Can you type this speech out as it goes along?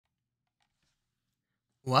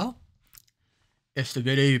Well, it's the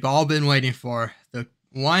video you've all been waiting for. The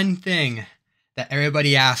one thing that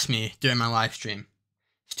everybody asked me during my live stream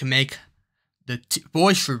is to make the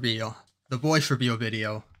voice reveal, the voice reveal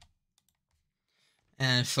video.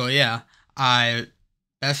 And so yeah, I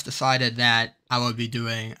best decided that I would be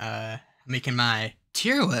doing making my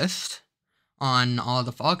tier list on all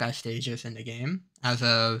the Fall Guys stages in the game as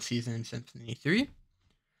of Season Symphony 3.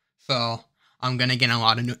 So I'm gonna get a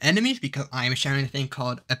lot of new enemies because I am sharing a thing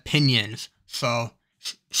called opinions. So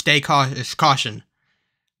stay caution.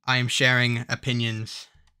 I am sharing opinions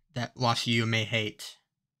that lots of you may hate.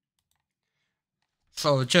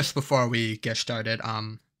 So just before we get started,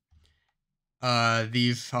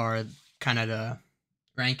 these are kind of the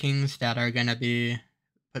rankings that are gonna be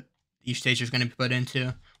each stage is gonna be put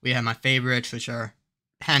into. We have my favorites, which are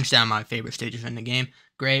hands down my favorite stages in the game.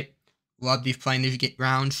 Great, love playing these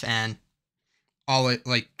rounds, and always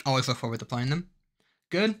look forward to playing them.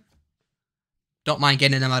 Good. Don't mind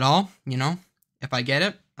getting them at all, you know. If I get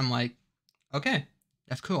it, I'm like, okay,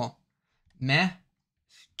 that's cool. Meh.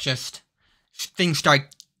 Just things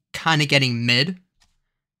start kind of getting mid.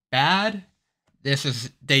 Bad. This is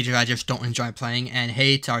stages I just don't enjoy playing, and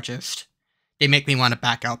hate are just, they make me want to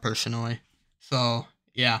back out personally. So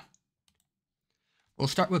yeah. We'll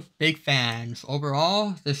start with big fans.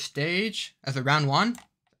 Overall, this stage as a round one,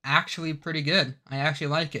 actually pretty good. I actually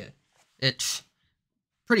like it. It's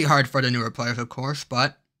pretty hard for the newer players, of course,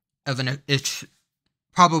 but it's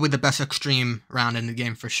probably the best extreme round in the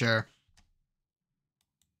game for sure.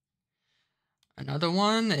 Another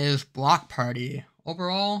one is Block Party.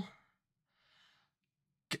 Overall,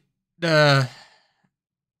 the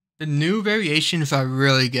new variations are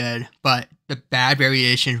really good, but the bad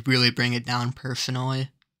variations really bring it down personally.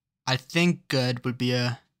 I think good would be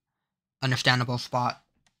a understandable spot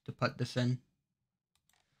to put this in.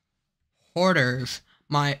 Hoarders,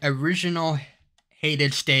 my original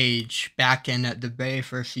hated stage back in the very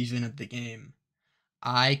first season of the game.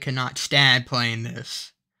 I could not stand playing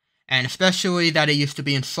this, and especially that it used to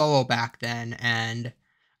be in solo back then, and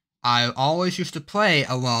I always used to play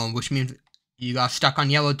alone, which means you got stuck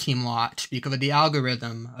on yellow team lots because of the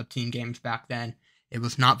algorithm of team games back then. It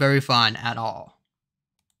was not very fun at all.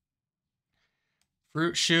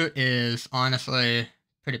 Fruit Shoot is honestly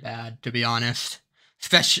pretty bad, to be honest.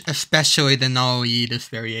 Especially the no Yeetus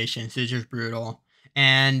variations. It's just brutal.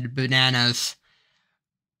 And bananas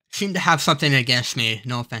seem to have something against me.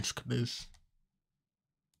 No offense, Caboose.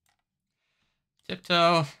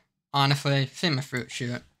 Tiptoe, honestly, same as Fruit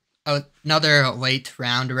Shoot. Another late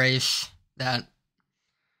round race that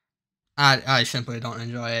I simply don't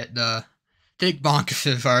enjoy it. The big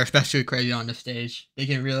bonkuses are especially crazy on the stage. They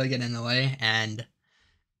can really get in the way, and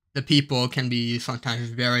the people can be sometimes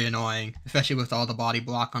very annoying, especially with all the body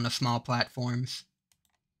block on the small platforms.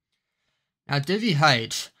 Now, Dizzy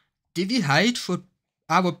Heights. Dizzy Heights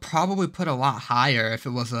I would probably put a lot higher if it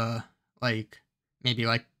was maybe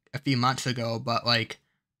a few months ago, but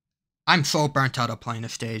I'm so burnt out of playing the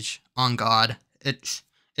stage. On God, it's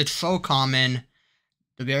so common.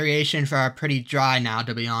 The variations are pretty dry now,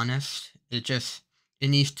 to be honest. It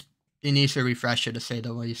needs to refresh it, to say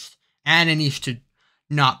the least, and it needs to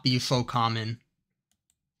not be so common.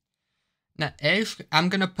 Now, eggs, I'm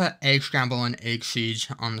gonna put Egg Scramble and Egg Siege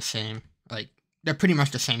on the same. They're pretty much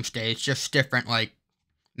the same stage, just different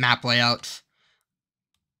map layouts.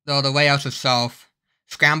 Though the layouts itself,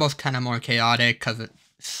 Scramble's kind of more chaotic because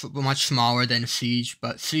it's much smaller than Siege,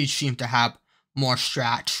 but Siege seems to have more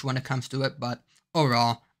strats when it comes to it. But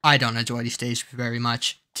overall, I don't enjoy these stages very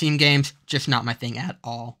much. Team games, just not my thing at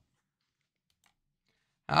all.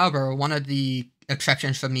 However, one of the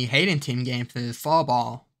exceptions for me hating team games is Fall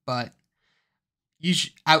Ball, but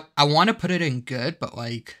I want to put it in good, but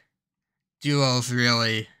duos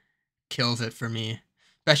really kills it for me,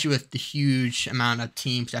 especially with the huge amount of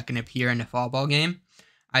teams that can appear in the Fall Ball game.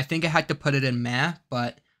 I think I had to put it in meh,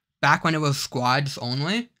 but back when it was squads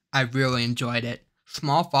only, I really enjoyed it.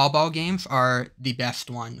 Small Fall Ball games are the best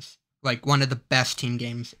ones, one of the best team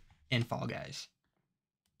games in Fall Guys.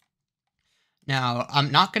 Now,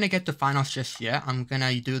 I'm not going to get the finals just yet. I'm going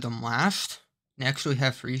to do them last. Next, we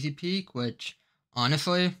have Freezy Peak, which,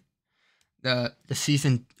 honestly, the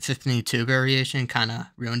Season 52 variation kind of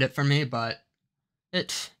ruined it for me, but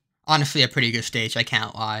it's honestly a pretty good stage, I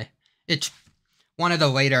can't lie. It's one of the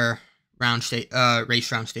later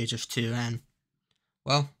race round stages too, and,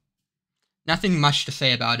 well, nothing much to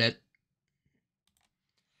say about it.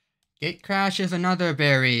 Gate Crash is another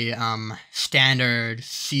very standard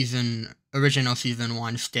original season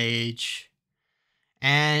 1 stage,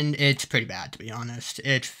 and it's pretty bad, to be honest.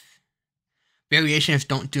 Variations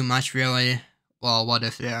don't do much really. well, what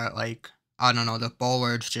if they're like, I don't know, the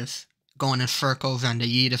bowlers just going in circles and the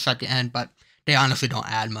Yeetus at the end, but they honestly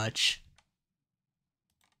don't add much.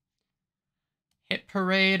 Hit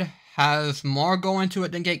Parade has more going to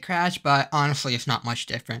it than Gate Crash, but honestly, it's not much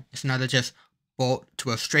different. It's another just bolt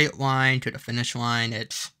to a straight line to the finish line.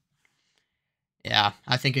 It's, yeah,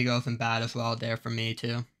 I think it goes in bad as well there for me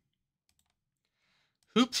too.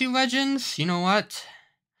 Hoopsie Legends, you know what?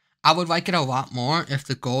 I would like it a lot more if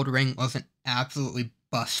the gold ring wasn't absolutely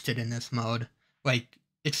busted in this mode. Like,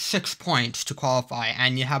 it's 6 points to qualify,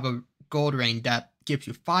 and you have a gold ring that gives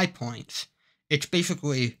you 5 points. It's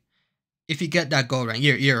basically, if you get that gold ring,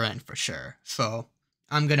 you're in for sure. So,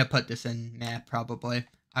 I'm gonna put this in meh, probably.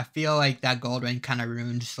 I feel like that gold ring kind of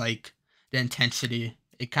ruins, like, the intensity.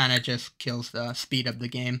 It kind of just kills the speed of the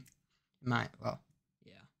game. Well,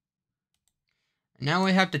 yeah. Now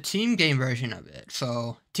we have the team game version of it.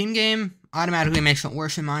 So, team game automatically makes it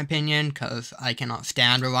worse in my opinion, because I cannot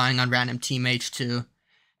stand relying on random teammates to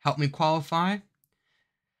help me qualify.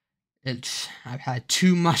 I've had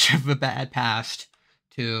too much of a bad past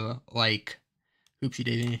to, like, Hoopsie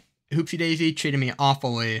Daisy. Hoopsie Daisy treated me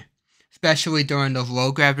awfully, especially during those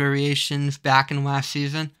low grab variations back in last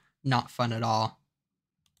season. Not fun at all.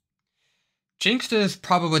 Jinx is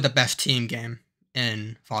probably the best team game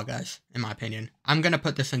in Fall Guys, in my opinion. I'm gonna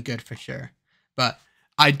put this in good for sure. But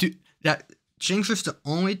Jinx is the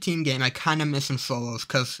only team game I kinda miss in solos,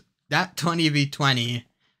 because that 20v20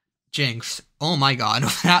 Jinx, oh my god,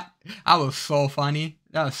 that was so funny.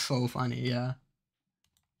 That was so funny, yeah.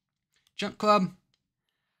 Jump Club,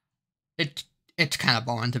 it's kind of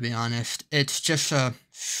boring to be honest. It's just a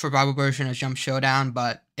survival version of Jump Showdown,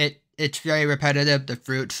 but it's very repetitive. The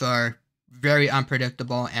fruits are very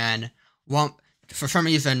unpredictable, and for some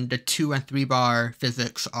reason the 2 and 3 bar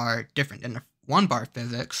physics are different than the 1 bar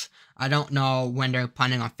physics. I don't know when they're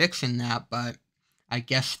planning on fixing that, but I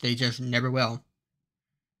guess they just never will.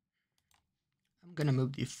 I'm gonna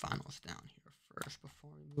move these finals down here first before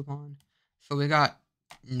we move on. So we got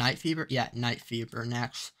Night Fever. Yeah, Night Fever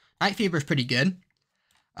next. Night Fever is pretty good.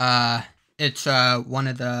 It's one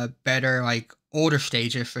of the better, like, older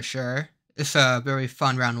stages for sure. It's a very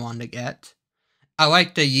fun round 1 to get. I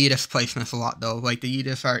like the Yeetus placements a lot though. Like, the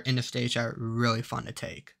Yeetus are in the stage are really fun to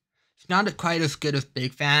take. It's not quite as good as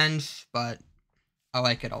Big Fans, but I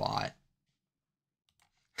like it a lot.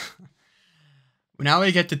 Now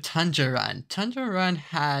we get to Tundra Run. Tundra Run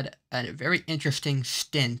had a very interesting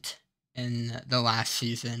stint in the last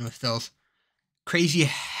season with those crazy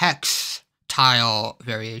hex tile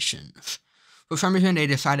variations. For some reason, they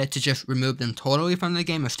decided to just remove them totally from the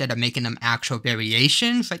game instead of making them actual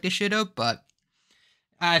variations like they should have, but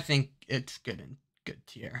I think it's good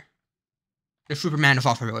tier. The Superman is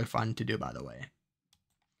also really fun to do, by the way.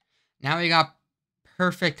 Now we got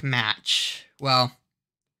Perfect Match. Well,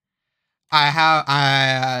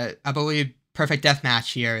 I believe Perfect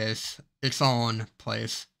Deathmatch here is its own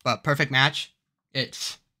place, but Perfect Match,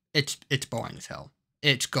 it's boring as hell.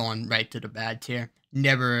 It's going right to the bad tier.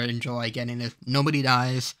 Never enjoy getting this. Nobody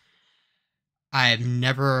dies. I've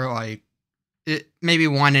never, like, maybe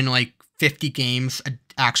one in, like, 50 games, an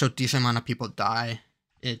actual decent amount of people die.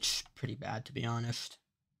 It's pretty bad, to be honest.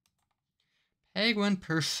 Penguin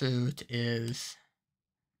Pursuit is,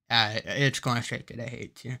 it's going straight to the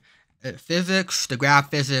hate tier. Physics, the graph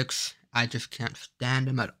physics, I just can't stand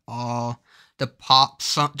them at all. The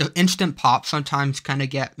instant pops sometimes kind of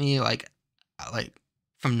get me, like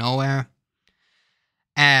from nowhere.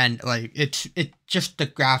 And, like, it's just the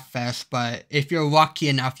graph fest, but if you're lucky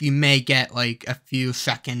enough, you may get, like, a few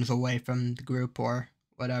seconds away from the group or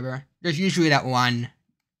whatever. There's usually that one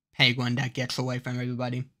penguin that gets away from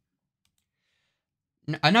everybody.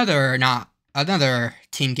 Another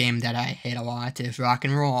team game that I hate a lot is Rock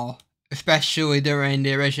and Roll. Especially during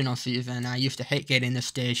the original season, I used to hate getting this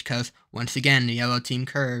stage because, once again, the yellow team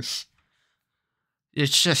curves.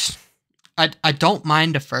 It's just, I don't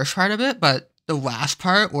mind the first part of it, but the last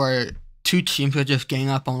part where 2 teams are just gang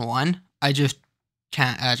up on one, I just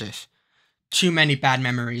can't, too many bad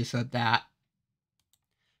memories of that.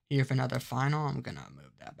 Here for another final, I'm gonna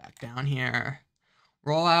move that back down here.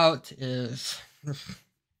 Rollout is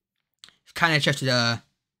kind of just a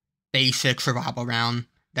basic survival round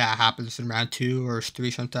that happens in round 2 or 3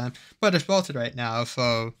 sometimes, but it's bolted right now,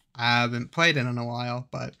 so I haven't played it in a while.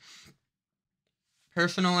 But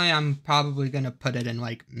personally, I'm probably gonna put it in,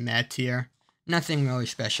 like, meh tier. Nothing really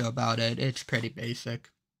special about it. It's pretty basic.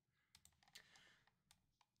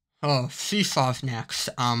 Oh, Seesaw's next.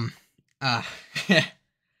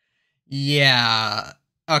 Yeah.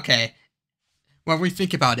 Okay. when we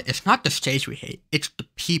think about it, it's not the stage we hate, it's the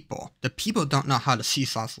people. The people don't know how the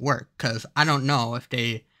seesaws work, because I don't know if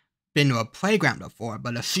they've been to a playground before,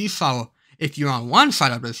 but a seesaw, if you're on one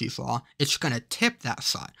side of the seesaw, it's going to tip that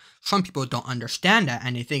side. Some people don't understand that,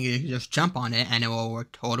 and they think you can just jump on it, and it will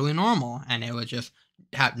work totally normal, and it will just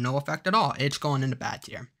have no effect at all. It's going in the bad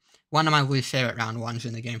tier. One of my least favorite round ones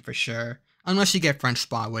in the game for sure. Unless you get front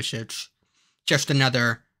spot, which it's just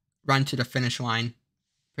another run to the finish line,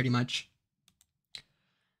 pretty much.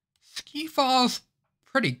 Ski Fall's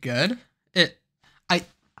pretty good.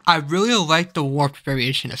 I really like the warped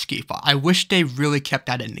variation of Ski Fall. I wish they really kept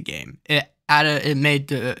that in the game. It made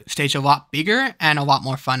the stage a lot bigger and a lot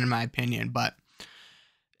more fun in my opinion, but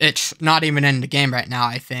it's not even in the game right now,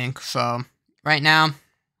 I think. So right now,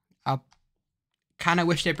 I kind of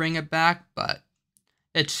wish they bring it back, but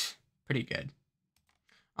it's pretty good.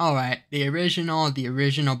 Alright, the original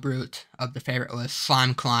brute of the favorite list,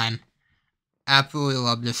 Slime Climb. Absolutely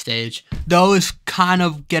love this stage. Though it's kind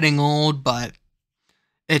of getting old, but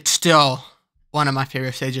it's still one of my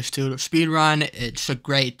favorite stages to speedrun. It's a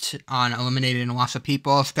great on eliminating lots of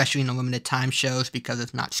people, especially in limited time shows because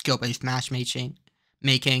it's not skill-based matchmaking.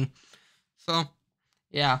 So,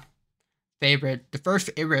 yeah. The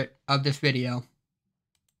first favorite of this video.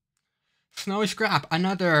 Snowy Scrap,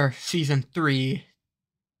 another Season 3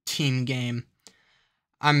 team game.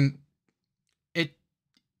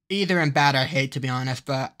 Either in bad or hate, to be honest,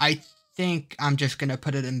 but I think I'm just gonna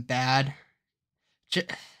put it in bad.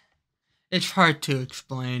 It's hard to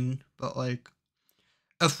explain, but like,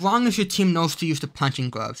 as long as your team knows to use the punching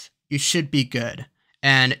gloves, you should be good.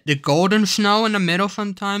 And the golden snow in the middle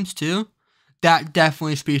sometimes too, that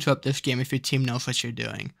definitely speeds up this game if your team knows what you're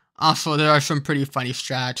doing. Also, there are some pretty funny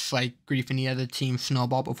strats, like griefing the other team's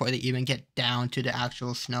snowball before they even get down to the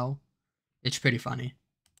actual snow. It's pretty funny.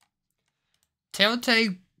 Tail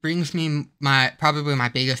tag brings me probably my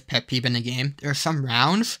biggest pet peeve in the game. There are some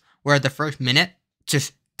rounds where the first minute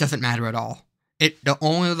just doesn't matter at all.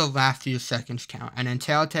 Only the last few seconds count. And in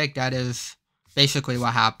tail tag, that is basically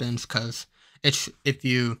what happens, because if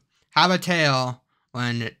you have a tail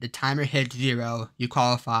when the timer hits 0, you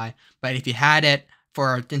qualify. But if you had it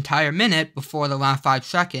for an entire minute before the last 5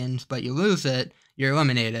 seconds, but you lose it, you're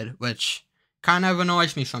eliminated, which kind of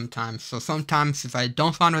annoys me sometimes. So sometimes if I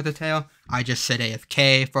don't spawn with a tail, I just sit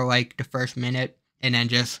AFK for like the first minute and then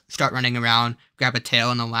just start running around, grab a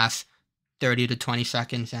tail in the last 30 to 20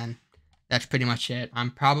 seconds, and that's pretty much it.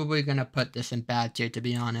 I'm probably going to put this in bad tier, to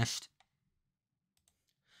be honest.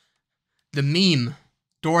 The meme,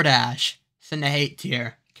 DoorDash, it's in the hate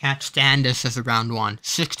tier. Can't stand this as a round 1.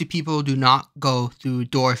 60 people do not go through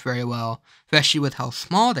doors very well, especially with how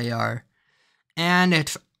small they are. And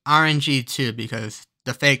it's RNG too, because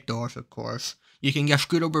the fake doors, of course. You can get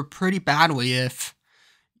screwed over pretty badly if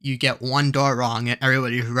you get one door wrong and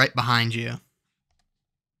everybody's right behind you.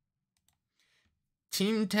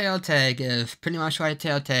 Team tail tag is pretty much like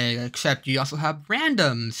tail tag, except you also have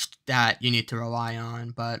randoms that you need to rely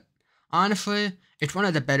on. But honestly, it's one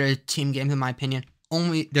of the better team games in my opinion.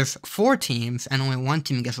 There's 4 teams and only 1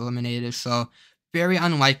 team gets eliminated, so very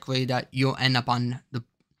unlikely that you'll end up on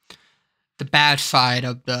the bad side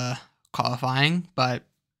of the qualifying, but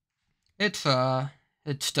it's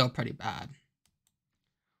still pretty bad.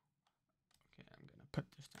 Okay, I'm gonna put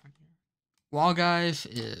this down here. Wall Guys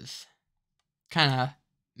is kind of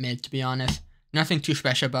mid, to be honest. Nothing too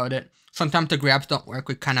special about it. Sometimes the grabs don't work,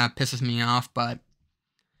 which kind of pisses me off, but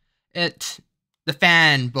the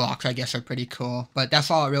fan blocks, I guess, are pretty cool, but that's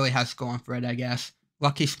all it really has going for it, I guess.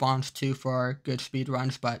 Lucky spawns too for good speed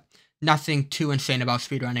runs, but nothing too insane about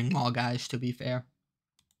speedrunning Wall Guys, to be fair.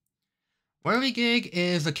 Whirligig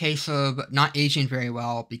is a case of not aging very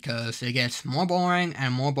well because it gets more boring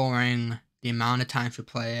and more boring the amount of times you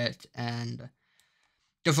play it, and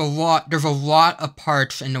there's a lot of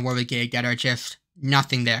parts in the Whirligig that are just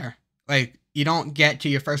nothing there. Like, you don't get to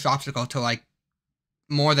your first obstacle till like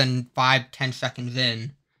more than 5-10 seconds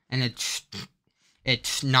in, and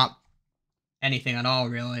it's not anything at all,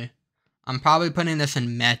 really. I'm probably putting this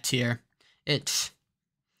in meh tier. It's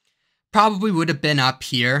probably would have been up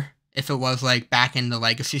here if it was like back in the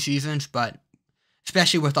Legacy seasons, but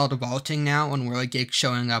especially with all the vaulting now and Whirligig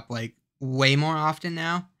showing up like way more often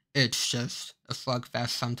now, it's just a slugfest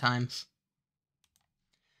sometimes.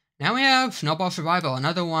 Now we have Snowball Survival,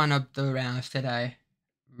 another one of the rounds that I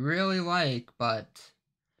really like, but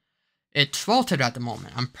it's vaulted at the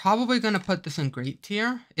moment. I'm probably going to put this in great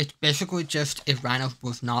tier. It's basically just if Rhinos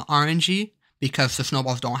was not RNG, because the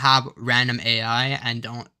snowballs don't have random AI and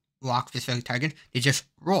don't lock specific targets. They just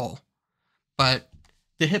roll. But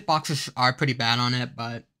the hitboxes are pretty bad on it,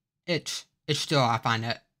 but it's still, I find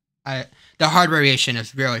it The hard variation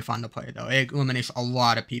is really fun to play, though. It eliminates a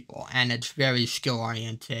lot of people, and it's very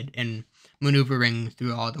skill-oriented in maneuvering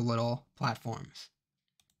through all the little platforms.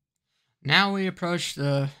 Now we approach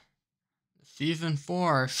the Season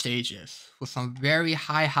 4 stages with some very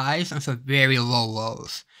high highs and some very low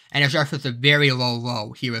lows. And it starts with a very low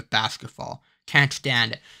low here with basketball. Can't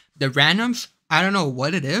stand it. The randoms, I don't know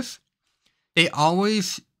what it is. They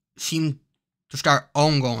always seem to start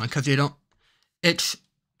own going because they don't. It's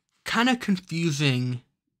kind of confusing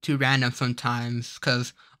to random sometimes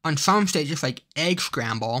because on some stages like Egg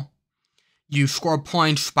Scramble, you score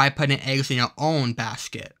points by putting eggs in your own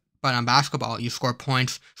basket. But on basketball, you score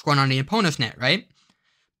points scoring on the opponent's net, right?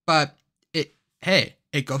 But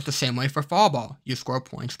it goes the same way for fall ball. You score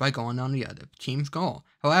points by going on the other team's goal.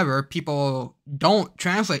 However, people don't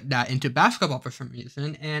translate that into basketball for some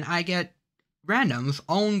reason, and I get randoms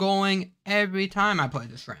own going every time I play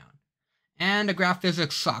this round. And the graph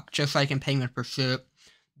physics suck, just like in Penguin Pursuit.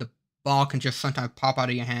 The ball can just sometimes pop out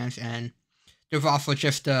of your hands, and there's also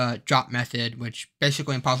just a drop method, which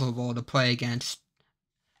basically impossible to play against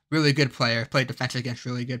really good players, play defense against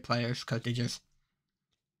really good players, because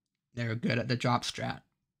they're good at the drop strat.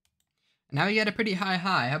 Now you get a pretty high.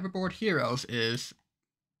 Hoverboard Heroes is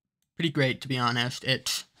pretty great, to be honest.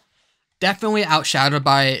 It's definitely outshadowed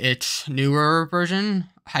by its newer version,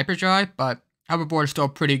 Hyperdrive, but Hoverboard is still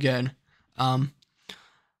pretty good.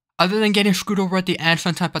 Other than getting screwed over at the end,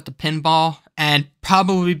 sometimes at the pinball, and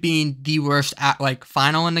probably being the worst at like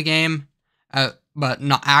final in the game, but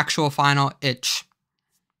not actual final,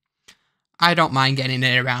 I don't mind getting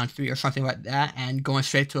it around 3 or something like that and going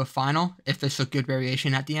straight to a final if it's a good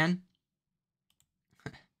variation at the end.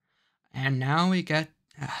 And now we get,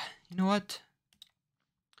 you know what?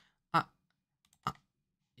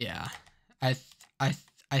 Yeah, I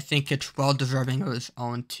think it's well deserving of its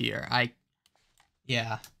own tier.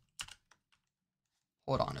 Yeah.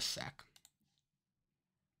 Hold on a sec.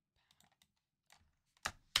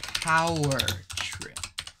 Power Trip.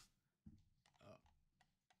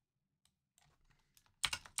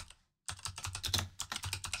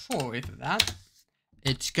 Sorry for that.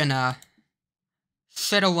 It's gonna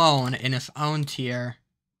sit alone in its own tier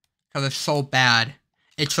because it's so bad.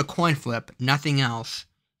 It's a coin flip, nothing else.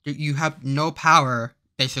 You have no power,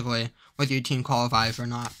 basically, whether your team qualifies or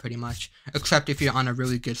not, pretty much. Except if you're on a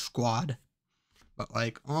really good squad. But,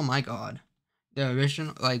 like, oh my god. The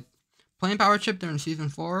original, like, playing Power Chip during Season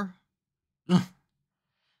 4,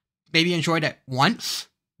 maybe enjoyed it once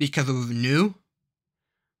because it was new.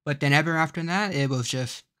 But then ever after that, it was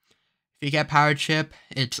just, if you get Power Chip,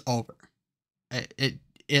 it's over.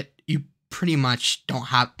 You pretty much don't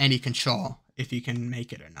have any control if you can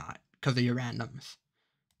make it or not because of your randoms.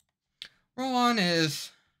 Roll On is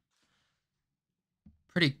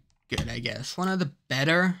pretty good, I guess. One of the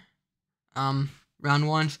better round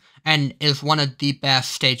ones, and is one of the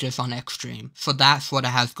best stages on Extreme. So that's what it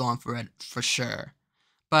has going for it, for sure.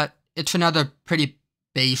 But it's another pretty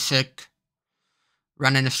basic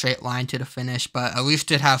run in a straight line to the finish, but at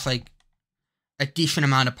least it has like a decent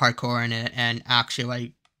amount of parkour in it and actually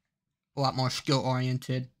like a lot more skill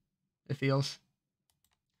oriented, it feels.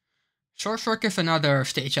 Short Circuit's another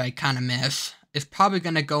stage I kind of miss. It's probably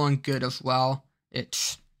going to go in good as well.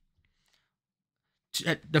 It's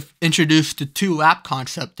introduced the 2-lap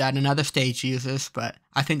concept that another stage uses, but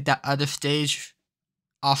I think that other stage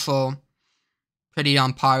also pretty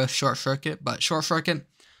on par with Short Circuit. But Short Circuit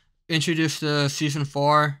introduced the Season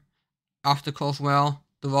 4 obstacles well.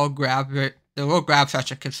 The low grab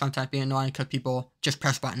section can sometimes be annoying because people just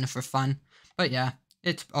press buttons for fun. But yeah,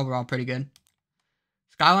 it's overall pretty good.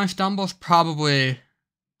 Skyline Stumble's probably,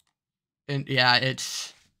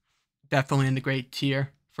 it's definitely in the great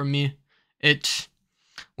tier for me. It's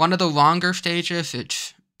one of the longer stages.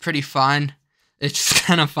 It's pretty fun. It's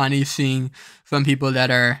kind of funny seeing some people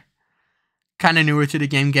that are kind of newer to the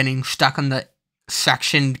game getting stuck on the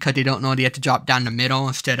section because they don't know they have to drop down the middle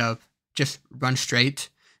instead of just run straight.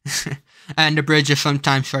 And the bridges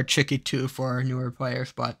sometimes are tricky too for newer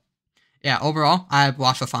players, but yeah, overall, I have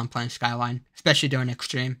lots of fun playing Skyline, especially during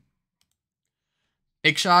Extreme.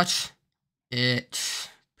 Big Shots, it's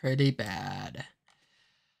pretty bad.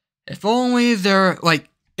 If only they're like,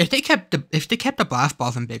 if they kept the blast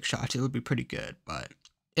balls in Big Shots, it would be pretty good, but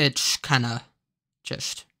it's kind of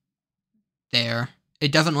just there.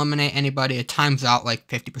 It doesn't eliminate anybody. It times out like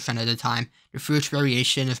 50% of the time. The Fruits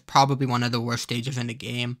variation is probably one of the worst stages in the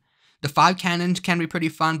game. The 5 cannons can be pretty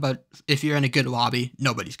fun, but if you're in a good lobby,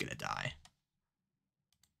 nobody's gonna die.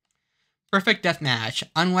 Perfect Deathmatch.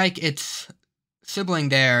 Unlike its sibling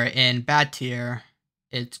there in Bad Tier,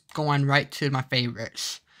 it's going right to my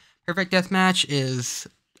favorites. Perfect Deathmatch is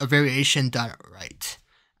a variation done right.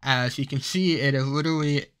 As you can see, it has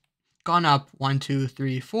literally gone up 1, 2,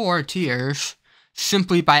 3, 4 tiers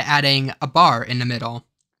simply by adding a bar in the middle.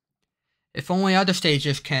 If only other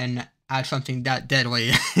stages can add something that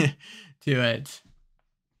deadly to it.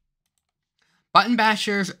 Button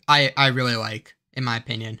Bashers, I really like, in my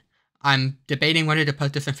opinion. I'm debating whether to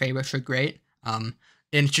put this in favorites for great.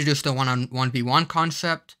 Introduced the 1-on-1v1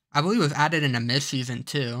 concept. I believe it was added in the mid-season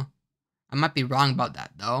too. I might be wrong about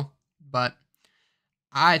that though, but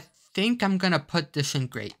I think I'm gonna put this in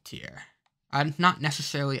great tier. I'm not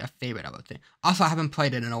necessarily a favorite, I would think. Also, I haven't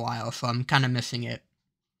played it in a while, so I'm kind of missing it.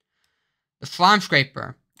 The Slime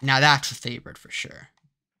Scraper. Now that's a favorite for sure.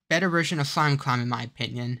 Better version of Slime Climb in my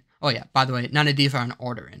opinion. Oh yeah, by the way, none of these are in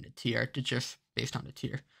order in the tier. They're just based on the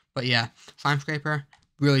tier. But yeah, Slime Scraper,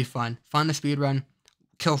 really fun. Fun to speedrun.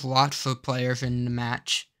 Kills lots of players in the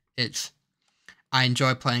match. I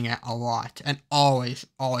enjoy playing it a lot. And always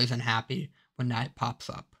am happy when that pops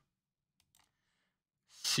up.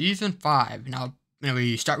 Season 5. Now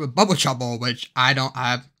we start with Bubble Trouble, which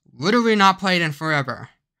I've literally not played in forever.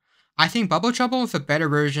 I think Bubble Trouble is a better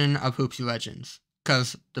version of Hoopsy Legends,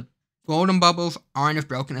 because the golden bubbles aren't as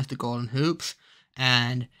broken as the golden hoops,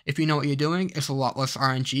 and if you know what you're doing, it's a lot less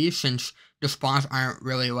RNG, since the spawns aren't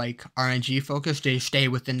really like RNG focused, they stay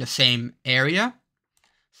within the same area.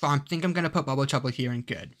 So I think I'm going to put Bubble Trouble here in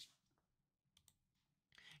good.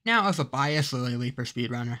 Now, as a biased Lily Leaper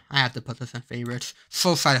speedrunner, I have to put this in favorites.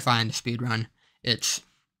 So satisfying to speedrun. It's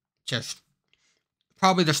just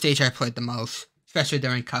probably the stage I played the most, especially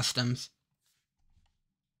during customs.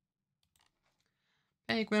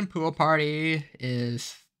 Penguin Pool Party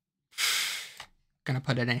is gonna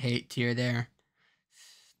put it in hate tier there.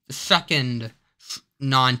 The second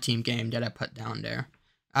non-team game that I put down there.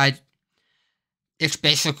 It's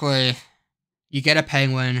basically you get a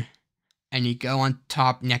penguin and you go on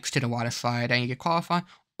top next to the water slide and you get qualified,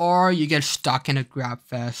 or you get stuck in a grab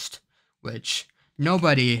fest, which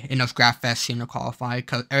nobody in those grab fests seem to qualify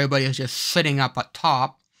because everybody is just sitting up at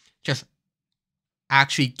top, just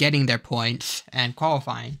actually getting their points and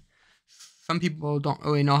qualifying. Some people don't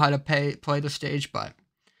really know how to play the stage, but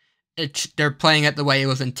they're playing it the way it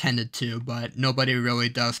was intended to, but nobody really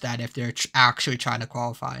does that if they're actually trying to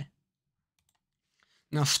qualify.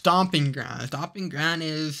 Now, Stomping Ground. Stomping Ground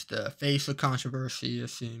is the face of controversy, it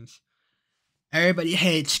seems. Everybody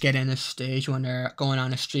hates getting this stage when they're going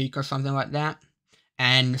on a streak or something like that.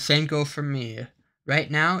 And the same goes for me.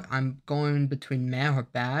 Right now, I'm going between meh or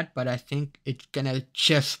bad, but I think it's gonna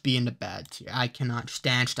just be in the bad tier. I cannot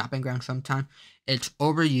stand Stomping Ground sometimes. It's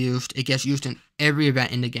overused. It gets used in every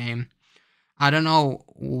event in the game. I don't know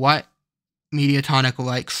what Mediatonic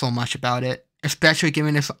likes so much about it, especially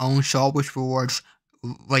given its own show, which rewards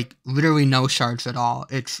like literally no shards at all.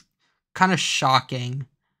 It's kind of shocking,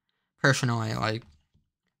 personally, like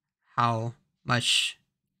how much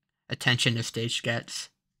attention the stage gets.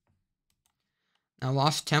 Now,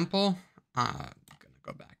 Lost Temple, I'm gonna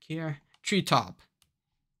go back here. Treetop,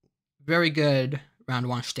 very good round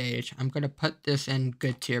 1 stage. I'm gonna put this in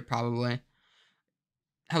good tier probably.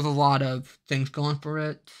 Has a lot of things going for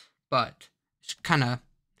it, but it's kind of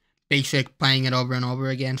basic, playing it over and over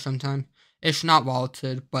again sometimes. It's not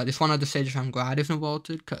vaulted, but it's one of the stages I'm glad isn't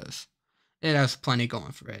vaulted because it has plenty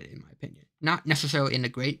going for it, in my opinion. Not necessarily in the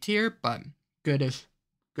great tier, but good is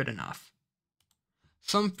good enough.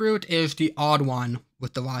 Some Fruit is the odd one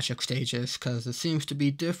with the logic stages because it seems to be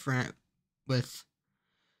different with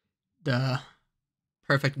the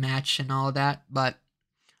perfect match and all that, but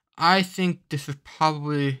I think this is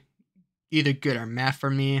probably either good or meh for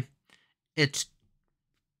me. It's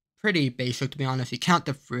pretty basic, to be honest. You count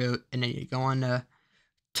the fruit, and then you go on the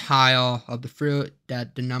tile of the fruit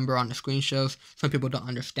that the number on the screen shows. Some people don't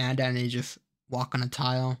understand that, and they just walk on a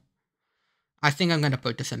tile. I think I'm going to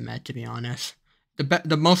put this in meh, to be honest.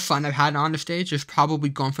 The most fun I've had on the stage is probably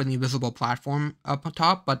going for the invisible platform up on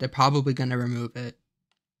top, but they're probably going to remove it.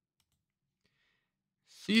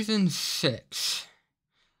 Season 6.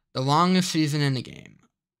 The longest season in the game.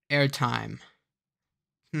 Airtime.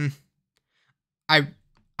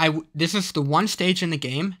 This is the one stage in the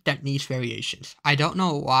game that needs variations. I don't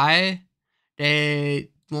know why they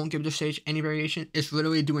won't give the stage any variation. It's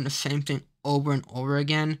literally doing the same thing over and over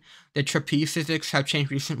again. The trapeze physics have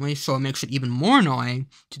changed recently, so it makes it even more annoying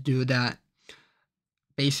to do that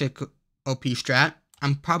basic OP strat.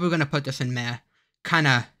 I'm probably going to put this in meh.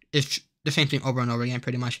 Kinda, it's the same thing over and over again,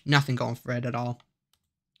 pretty much. Nothing going for it at all.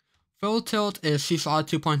 Full Tilt is Seesaw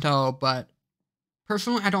 2.0, but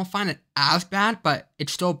personally, I don't find it as bad, but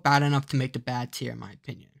it's still bad enough to make the bad tier, in my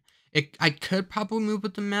opinion. I could probably move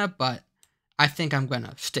with the meh, but I think I'm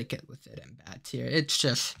gonna stick it with it in bad tier.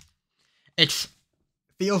 It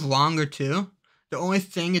feels longer too. The only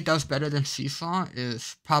thing it does better than Seesaw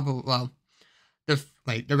is probably, well, the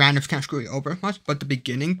randoms can't screw you over much, but the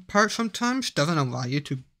beginning part sometimes doesn't allow you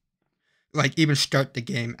to even start the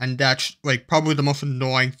game, and that's probably the most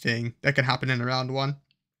annoying thing that can happen in round 1.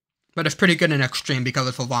 But it's pretty good in Extreme because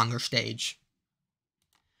it's a longer stage.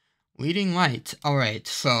 Leading Light. Alright,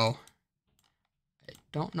 so I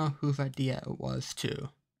don't know whose idea it was to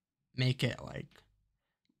make it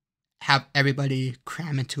have everybody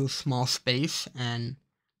cram into a small space and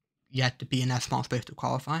you have to be in that small space to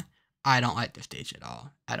qualify. I don't like this stage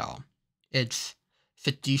at all. It's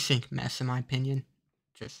a decent mess in my opinion.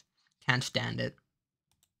 Just can't stand it.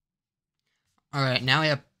 Alright, now we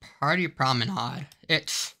have Party Promenade.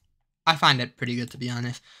 I find it pretty good, to be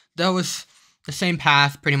honest. Though it's the same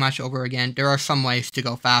path pretty much over again. There are some ways to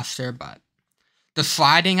go faster, but the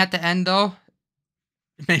sliding at the end, though,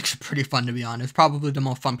 it makes it pretty fun, to be honest. Probably the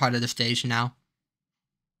most fun part of the stage now.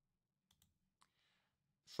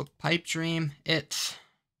 So Pipe Dream,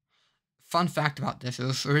 fun fact about this, it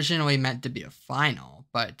was originally meant to be a final,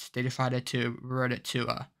 but they decided to revert it to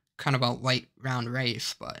a kind of a light round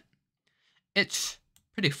race, but it's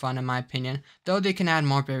pretty fun in my opinion. Though they can add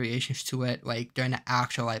more variations to it, during the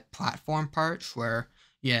actual platform parts where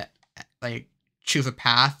you choose a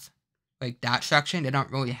path, that section. They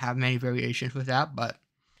don't really have many variations with that, but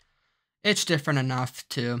it's different enough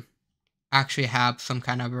to actually have some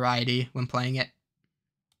kind of variety when playing it.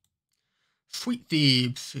 Sweet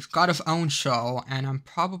Thieves, it's got its own show, and I'm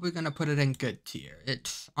probably going to put it in good tier.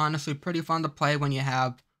 It's honestly pretty fun to play when you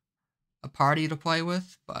have a party to play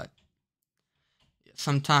with, but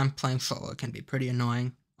sometimes playing solo can be pretty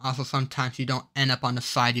annoying. Also, sometimes you don't end up on the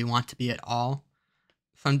side you want to be at all.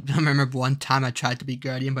 I remember one time I tried to be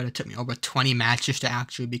Guardian, but it took me over 20 matches to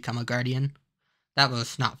actually become a Guardian. That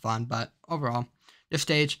was not fun, but overall, this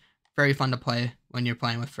stage, very fun to play when you're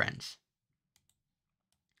playing with friends.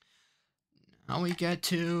 Now we get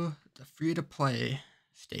to the free-to-play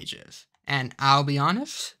stages. And I'll be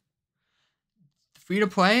honest,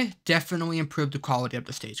 free-to-play definitely improved the quality of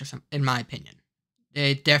the stages, in my opinion.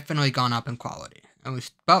 They definitely gone up in quality.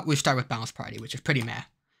 But we start with Bounce Party, which is pretty meh.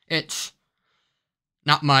 It's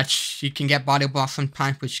not much. You can get body blocks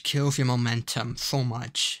sometimes, which kills your momentum so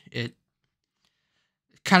much. It's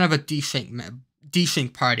kind of a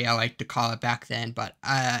decent party, I like to call it back then, but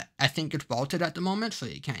I think it's vaulted at the moment, so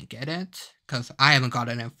you can't get it, because I haven't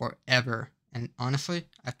gotten it forever, and honestly,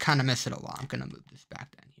 I kind of miss it a lot. I'm going to move this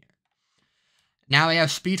back down here. Now we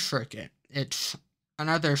have Speed Circuit. It's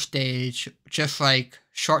another stage, just like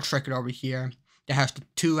Short Circuit over here, that has the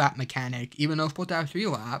 2-lap mechanic, even though it's supposed to have 3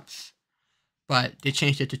 laps, but they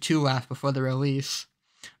changed it to 2 laps before the release,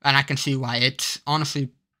 and I can see why. It's honestly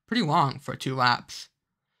pretty long for 2 laps.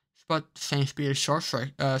 But the same speed as Short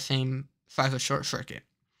Circuit, same size as Short Circuit.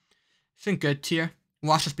 It's in good tier.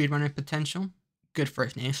 Lots of speedrunning potential. Good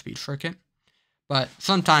first name, Speed Circuit. But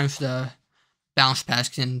sometimes the bounce pads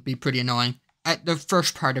can be pretty annoying. The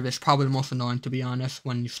first part of it is probably the most annoying, to be honest,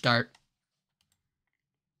 when you start.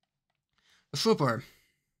 The Slooper.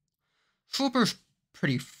 Slooper's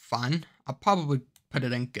pretty fun. I'll probably put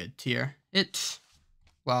it in good tier. It's,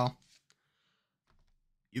 well,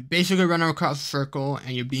 you basically run across a circle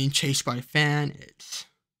and you're being chased by a fan.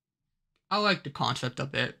 I like the concept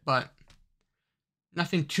of it, but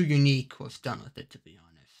nothing too unique was done with it, to be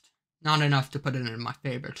honest. Not enough to put it in my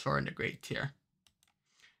favorites or in the great tier.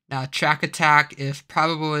 Now, Track Attack is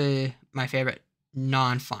probably my favorite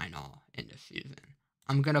non-final in this season.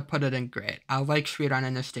 I'm going to put it in great. I like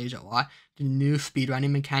speedrunning this stage a lot. The new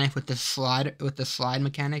speedrunning mechanic with the slide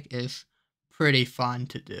mechanic is pretty fun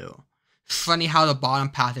to do. It's funny how the bottom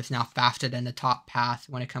path is now faster than the top path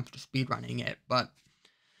when it comes to speedrunning it, but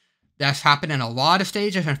that's happened in a lot of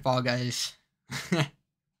stages in Fall Guys. Now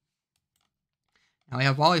we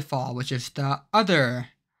have Volleyfall, which is the other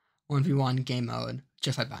 1v1 game mode,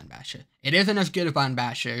 just like Button Basher. It isn't as good as Button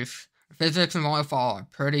Bashers. Physics in Volleyfall are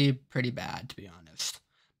pretty bad, to be honest.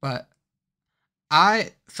 But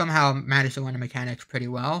I somehow managed to learn the mechanics pretty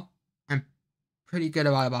well. I'm pretty good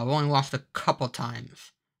about it, but I've only lost a couple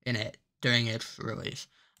times in it during its release.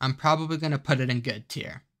 I'm probably going to put it in good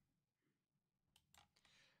tier.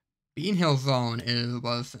 Bean Hill Zone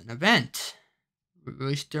was an event.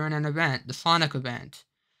 Released during an event, the Sonic event.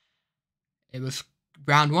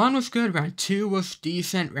 Round 1 was good, round 2 was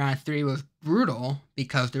decent, round 3 was brutal,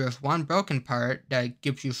 because there was one broken part that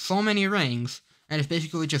gives you so many rings, and it's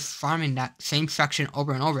basically just farming that same section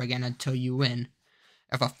over and over again until you win.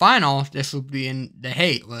 If a final, this will be in the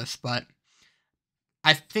hate list, but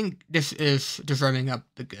I think this is deserving of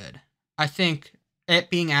the good. I think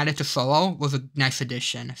it being added to solo was a nice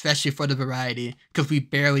addition, especially for the variety, because we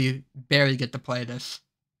barely get to play this.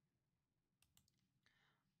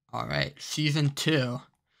 Alright, Season 2.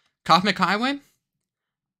 Cosmic Highway?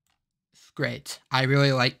 It's great. I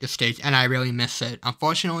really like the stage, and I really miss it.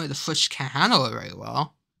 Unfortunately, the Switch can't handle it very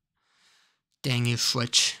well. Dang you,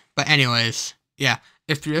 Switch. But anyways, yeah,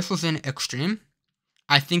 if this was in Extreme,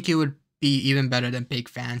 I think it would be even better than Big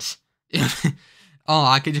Fans. Oh,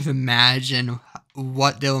 I could just imagine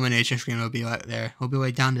what the elimination screen would be like there. We'll be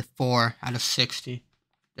like down to 4 out of 60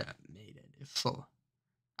 that made it. So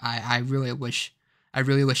I really wish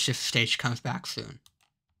this stage comes back soon.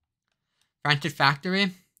 Frantic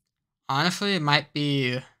Factory, honestly, it might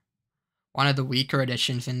be one of the weaker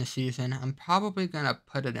additions in the season. I'm probably gonna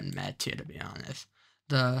put it in med tier, to be honest.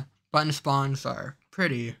 The button spawns are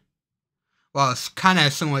pretty, well, it's kind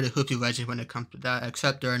of similar to Hoopty Legend when it comes to that,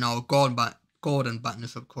 except there are no golden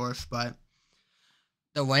buttons, of course, but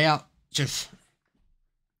the layout just,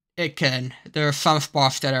 there are some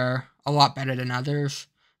spots that are a lot better than others,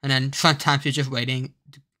 and then sometimes you're just waiting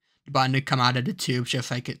the button to come out of the tube,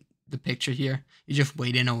 just like the picture here. You're just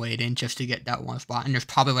waiting just to get that one spot, and there's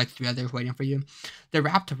probably like 3 others waiting for you. The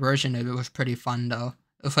wrapped version of it was pretty fun, though.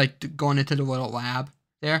 It was like going into the little lab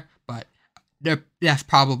there, but that's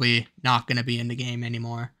probably not going to be in the game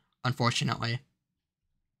anymore, unfortunately.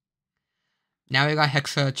 Now we got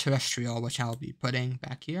Hexaterrestrial, which I'll be putting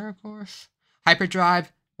back here, of course.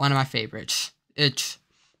 Hyperdrive, one of my favorites. It's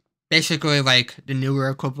basically like the newer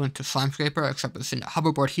equivalent to Slime Scraper, except it's in the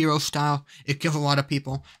hoverboard hero style. It kills a lot of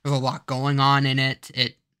people. There's a lot going on in it.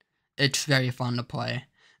 It's very fun to play.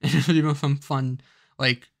 There's even some fun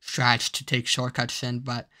like strats to take shortcuts in,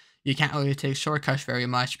 but you can't really take shortcuts very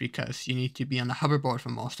much because you need to be on the hoverboard for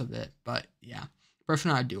most of it. But yeah,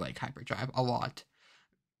 personally, I do like Hyperdrive a lot.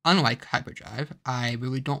 Unlike Hyperdrive, I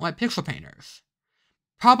really don't like Pixel Painters.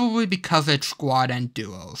 Probably because it's squad and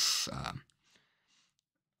duos.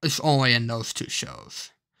 It's only in those 2 shows.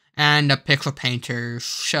 And the Pixel Painters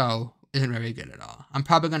show isn't very good at all. I'm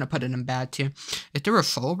probably going to put it in bad tier. If there were a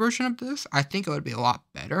solo version of this, I think it would be a lot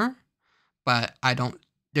better. But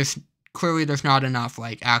there's not enough,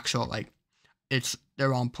 like, actual, like, it's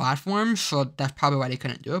their own platform. So that's probably why they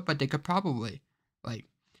couldn't do it. But they could probably, like,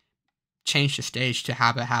 change the stage to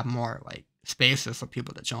have it have more, like, spaces for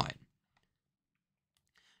people to join.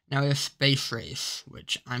 Now there's Space Race,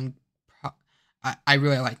 which I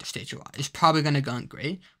really like the stage a lot. It's probably gonna go in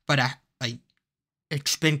great, but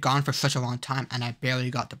it's been gone for such a long time, and I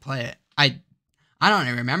barely got to play it. I don't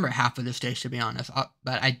even remember half of the stage, to be honest,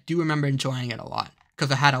 but I do remember enjoying it a lot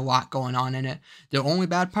because it had a lot going on in it. The only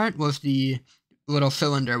bad part was the little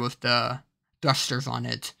cylinder with the thrusters on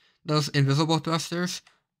it. Those invisible thrusters.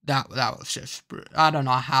 That was just brutal. I don't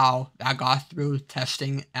know how that got through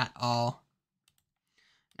testing at all.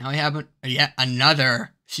 Now we have yet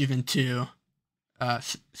another Season 2.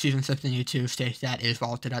 Season 72 stage that is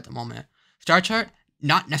vaulted at the moment. Star Chart,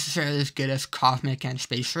 not necessarily as good as Cosmic and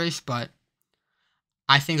Space Race, but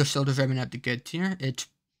I think it's still deserving of the good tier. It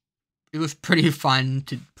was pretty fun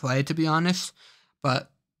to play, to be honest, but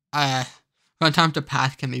sometimes the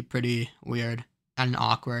path can be pretty weird and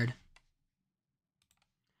awkward.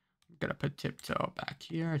 I'm gonna put Tiptoe back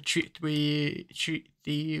here. Treat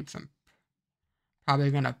Thieves. I'm probably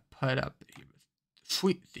gonna put up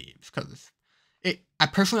Sweet Thieves because I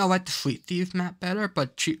personally like the Sweet Thieves map better,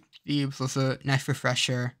 but Treat Thieves was a nice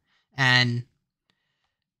refresher and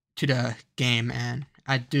to the game, and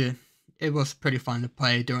it was pretty fun to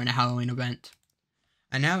play during a Halloween event.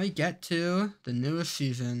 And now we get to the newest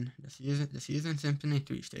season, the season Symphony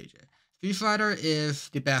 3 stages. Speed Slider is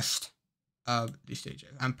the best of these stages.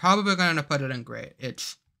 I'm probably going to put it in great.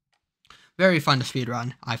 It's very fun to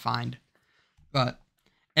speedrun, I find, but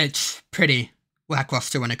it's pretty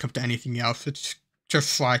lackluster when it comes to anything else. It's just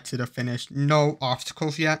slide to the finish. No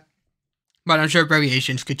obstacles yet. But I'm sure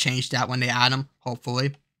variations could change that when they add them,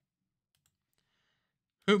 hopefully.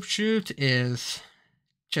 Hoop Shoot is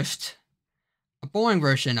just a boring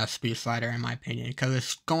version of Speed Slider, in my opinion, because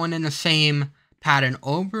it's going in the same pattern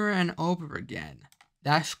over and over again.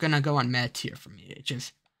 That's gonna go on med tier for me.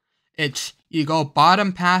 It's you go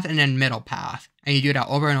bottom path and then middle path, and you do that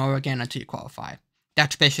over and over again until you qualify.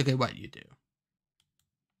 That's basically what you do.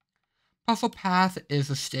 Puzzle Path is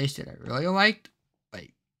a stage that I really liked,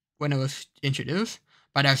 like when it was introduced,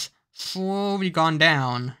 but as slowly gone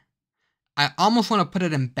down. I almost want to put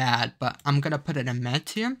it in bad, but I'm gonna put it in med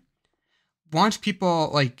tier. Once people,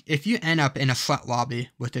 like, if you end up in a sweat lobby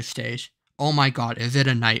with this stage, oh my god, is it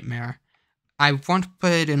a nightmare. I want to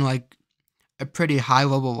put it in, like, a pretty high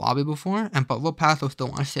level lobby before, and but Little Path was the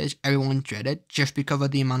one stage everyone dreaded just because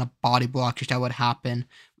of the amount of body blockage that would happen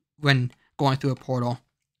when going through a portal.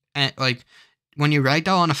 And like when you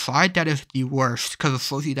ragdoll on a slide, that is the worst because it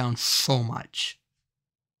slows you down so much.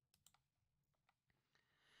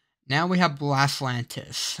 Now we have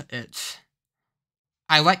Blastlantis.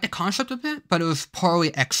 I like the concept of it, but it was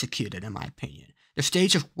poorly executed in my opinion. The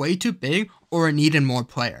stage is way too big or it needed more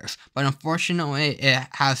players, but unfortunately it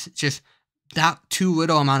has just that too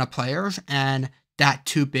little amount of players and that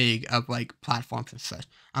too big of like platforms and such.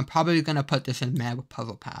 I'm probably going to put this in mad with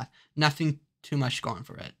Puzzle Path. Nothing too much going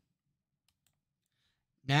for it.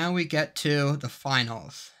 Now we get to the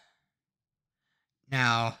finals.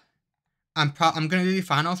 Now, I'm going to do the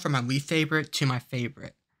finals from my least favorite to my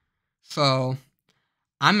favorite. So,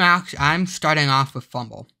 I'm starting off with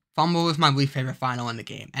Fumble. Fumble is my least favorite final in the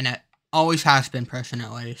game, and it always has been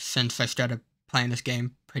personally since I started playing this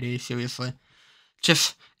game pretty seriously.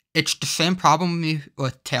 Just, it's the same problem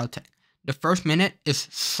with Tail Tech. The first minute is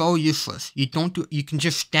so useless. You can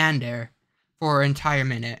just stand there for an entire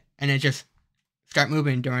minute, and it just start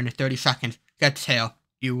moving during the 30 seconds, get the tail,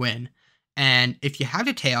 you win. And if you have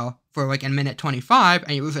the tail for like a minute 25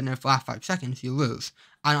 and you lose it in the last 5 seconds, you lose.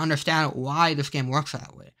 I don't understand why this game works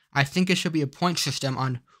that way. I think it should be a point system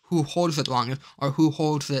on who holds it longest or who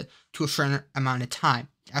holds it to a certain amount of time.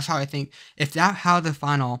 That's how I think. If that's how the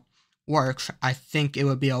final works, I think it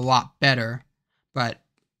would be a lot better. But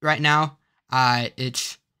right now,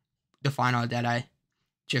 it's the final that I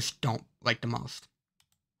just don't like the most.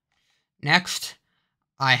 Next,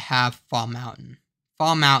 I have Fall Mountain.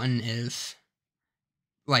 Fall Mountain is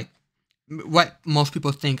like what most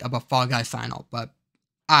people think of a Fall Guys final, but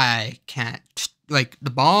I can't. Like the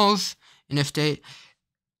balls in this state,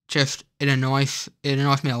 just it annoys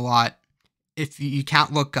me a lot. If you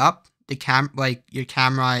can't look up, your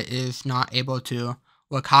camera is not able to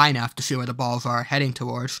look high enough to see where the balls are heading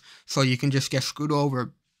towards, so you can just get screwed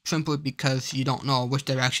over simply because you don't know which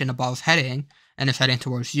direction the ball's heading and it's heading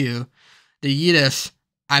towards you. The Yeetus,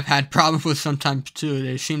 I've had problems with sometimes too.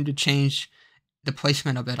 They seem to change the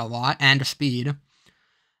placement of it a lot and the speed.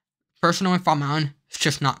 Personally, Fall Mountain, it's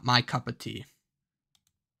just not my cup of tea.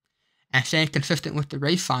 And staying consistent with the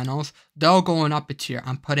race finals, though going up a tier,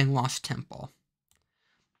 I'm putting Lost Temple.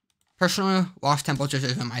 Personally, Lost Temple just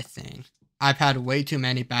isn't my thing. I've had way too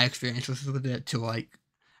many bad experiences with it to like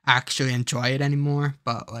actually enjoy it anymore,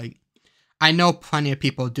 but like I know plenty of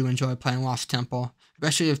people do enjoy playing Lost Temple,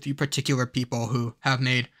 especially a few particular people who have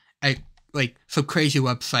made like some crazy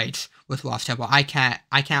websites with Lost Temple. I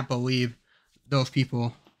can't believe those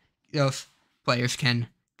players can,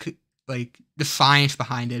 like, the science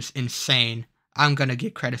behind it is insane. I'm gonna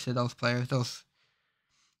give credit to those players.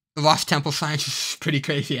 The Lost Temple science is pretty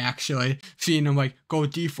crazy, actually. Seeing them like go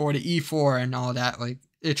D4 to E4 and all that, like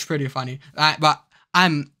it's pretty funny. But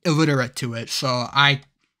I'm illiterate to it, so I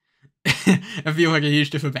feel like a huge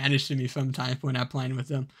disadvantage to me sometimes when I'm playing with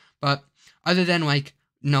them. But other than like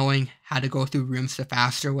knowing how to go through rooms the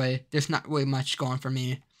faster way, there's not really much going for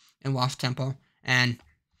me in Lost Temple. And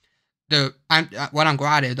what I'm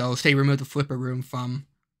glad at though is they removed the flipper room from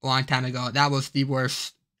a long time ago. That was the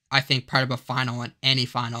worst, I think, part of a final in any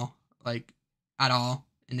final, like at all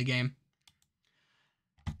in the game.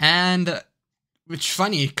 And it's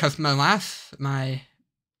funny because my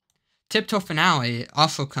Tiptoe finale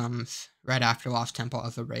also comes right after Lost Temple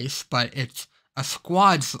as a race, but it's a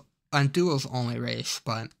squads and duos only race,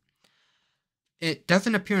 but it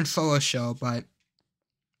doesn't appear in solo show, but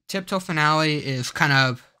Tiptoe finale is kind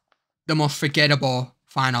of the most forgettable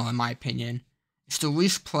final in my opinion. It's the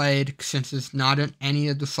least played since it's not in any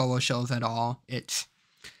of the solo shows at all. It's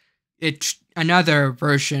another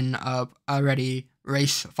version of already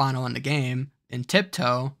race final in the game in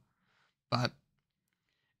Tiptoe, but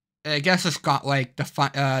I guess it's got like the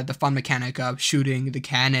fun mechanic of shooting the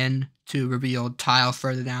cannon to reveal tiles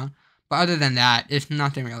further down. But other than that, it's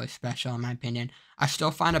nothing really special in my opinion. I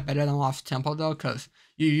still find it better than Lost Temple though, because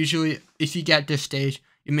you usually, if you get this stage,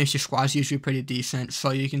 it makes your squad's usually pretty decent,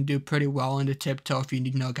 so you can do pretty well in the Tiptoe if you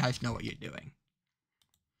guys know what you're doing.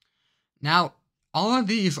 Now, all of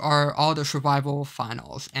these are all the survival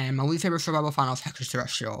finals, and my least favorite survival final is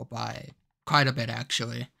Hexaterrestrial by quite a bit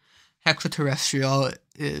actually. Hexaterrestrial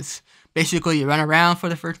is basically you run around for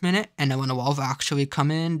the first minute, and then when the walls actually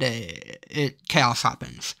come in, chaos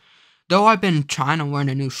happens. Though I've been trying to learn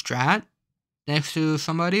a new strat next to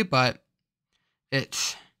somebody, but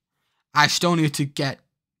I still need to get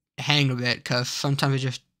a hang of it because sometimes it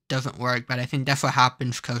just doesn't work. But I think that's what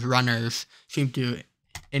happens because runners seem to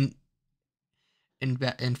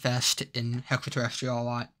invest in Hexaterrestrial a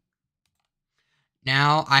lot.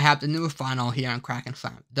 Now I have the new final here on Kraken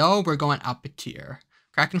Slam. Though we're going up a tier.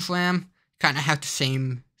 Kraken Slam kind of have the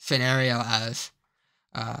same scenario as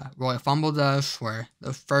Royal Fumble does, where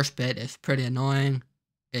the first bit is pretty annoying.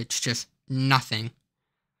 It's just nothing.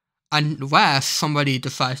 Unless somebody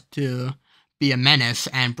decides to be a menace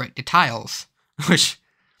and break the tiles. Which,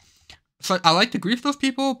 so I like to grief those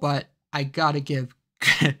people, but I gotta give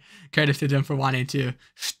credit to them for wanting to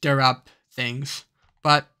stir up things.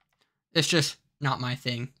 But it's just not my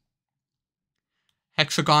thing.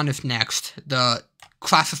 Hexagon is next,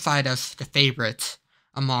 classified as the favorite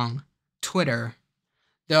among Twitter.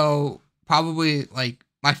 Though probably like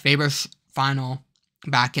my favorite final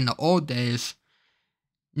back in the old days.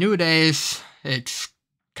 New days, it's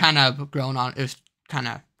kind of grown on. It's kind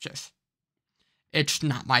of just, it's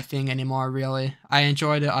not my thing anymore, really. I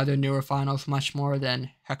enjoy the other newer finals much more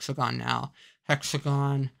than Hexagon now.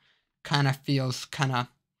 Hexagon kind of feels kind of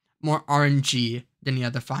more RNG than the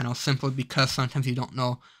other finals, simply because sometimes you don't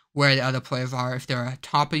know where the other players are. If they're at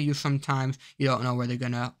top of you sometimes, you don't know where they're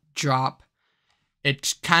going to drop.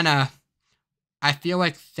 It's kind of, I feel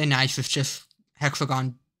like Thin Ice is just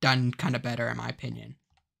Hexagon done kind of better in my opinion.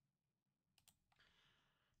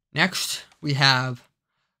 Next, we have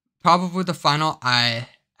probably the final I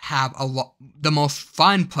have the most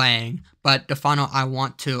fun playing, but the final I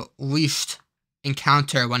want to least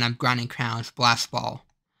encounter when I'm grinding crowns, Blast Ball.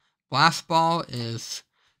 Blast Ball is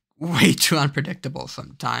way too unpredictable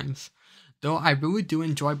sometimes. Though I really do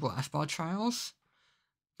enjoy Blast Ball trials.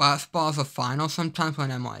 Blast Ball is a final sometimes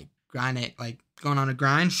when I'm like grinding, like going on a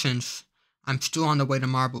grind, since I'm still on the way to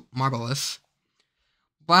Marvelous.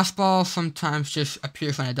 Blast Ball sometimes just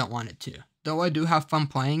appears when I don't want it to. Though I do have fun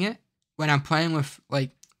playing it, when I'm playing with,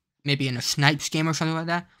 like, maybe in a Snipes game or something like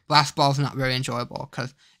that, Blast Ball is not very enjoyable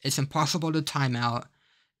because it's impossible to time out.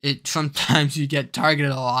 Sometimes you get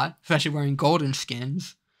targeted a lot, especially wearing golden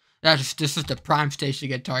skins. This is the prime stage to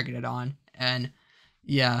get targeted on. And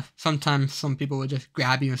yeah, sometimes some people will just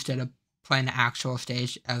grab you instead of playing the actual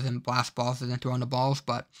stage, as in Blast Balls and then throwing the balls,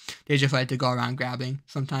 but they just like to go around grabbing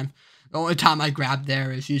sometimes. The only time I grab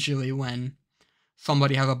there is usually when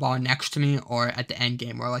somebody has a ball next to me or at the end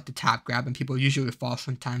game where I like to tap grab and people usually fall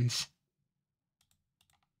sometimes.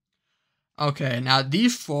 Okay, now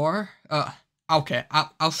these four, okay,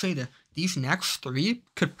 I'll say that these next three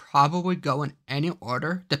could probably go in any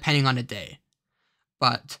order depending on the day.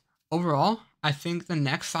 But overall, I think the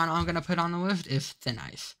next final I'm going to put on the list is Thin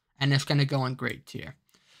Ice, and it's going to go in grade tier.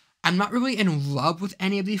 I'm not really in love with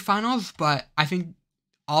any of these finals, but I think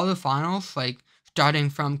all the finals, like starting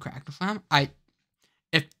from Kraken Slam,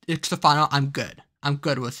 if it's the final, I'm good. I'm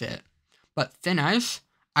good with it. But Thin Ice,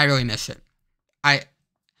 I really miss it. I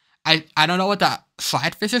don't know what the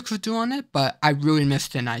slide physics would do on it, but I really miss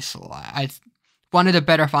Thin Ice a lot. It's one of the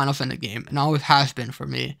better finals in the game, and always has been for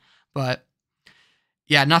me. But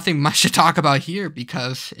yeah, nothing much to talk about here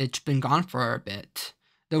because it's been gone for a bit.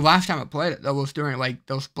 The last time I played it, though, was during like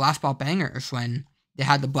those Blast Ball bangers when they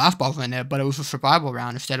had the Blast Balls in it, but it was a survival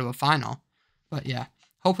round instead of a final. But yeah,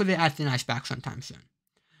 hopefully they add Thin Ice back sometime soon.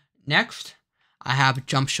 Next, I have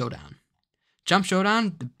Jump Showdown. Jump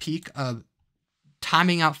Showdown, the peak of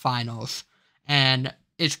timing out finals, and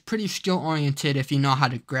it's pretty skill oriented if you know how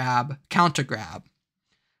to counter grab.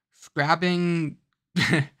 Grabbing,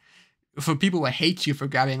 for people who hate you for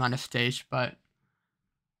grabbing on the stage, but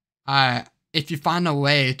if you find a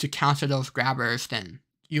way to counter those grabbers, then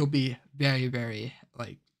you'll be very, very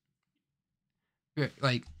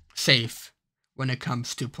like safe when it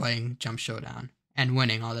comes to playing Jump Showdown and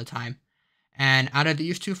winning all the time. And out of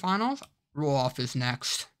these two finals, Roll Off is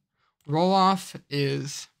next. Roll Off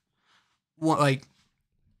is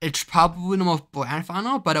it's probably the most bland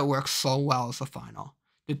final, but it works so well as a final.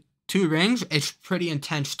 The two rings, it's pretty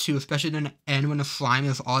intense too, especially in the end when the slime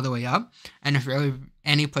is all the way up, and there's really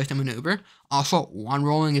any place to maneuver. Also, one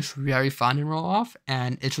rolling is very fun in Roll Off,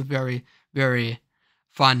 and it's a very, very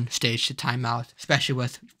fun stage to time out, especially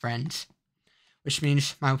with friends. Which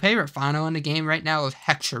means my favorite final in the game right now is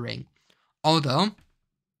Hexa Ring. Although,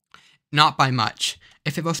 not by much.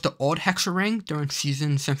 If it was the old Hexa Ring during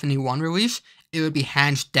Season Symphony 1 release, it would be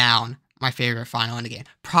hands down my favorite final in the game.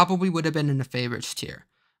 Probably would have been in the favorites tier.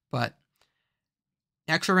 But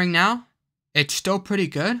Hexa Ring now, it's still pretty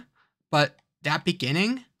good, but that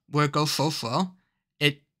beginning, where it goes so slow,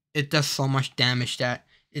 it does so much damage that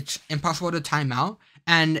it's impossible to time out.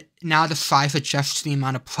 And now the size adjusts the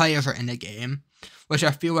amount of players are in the game, which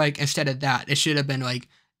I feel like instead of that, it should have been like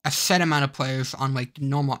a set amount of players on like the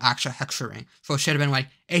normal actual Hexa Ring. So it should have been like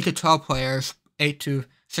 8 to 12 players, 8 to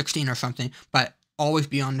 16 or something, but always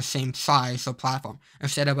be on the same size of platform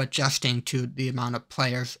instead of adjusting to the amount of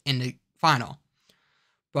players in the final.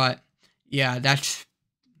 But yeah, that's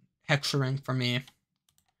hexering for me.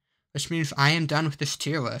 Which means I am done with this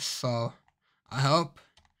tier list. So I hope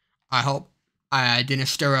I didn't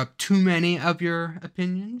stir up too many of your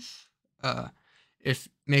opinions. If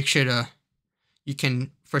make sure to you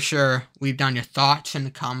can for sure leave down your thoughts in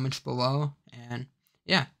the comments below. And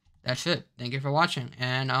yeah, that's it. Thank you for watching,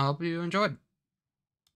 and I hope you enjoyed.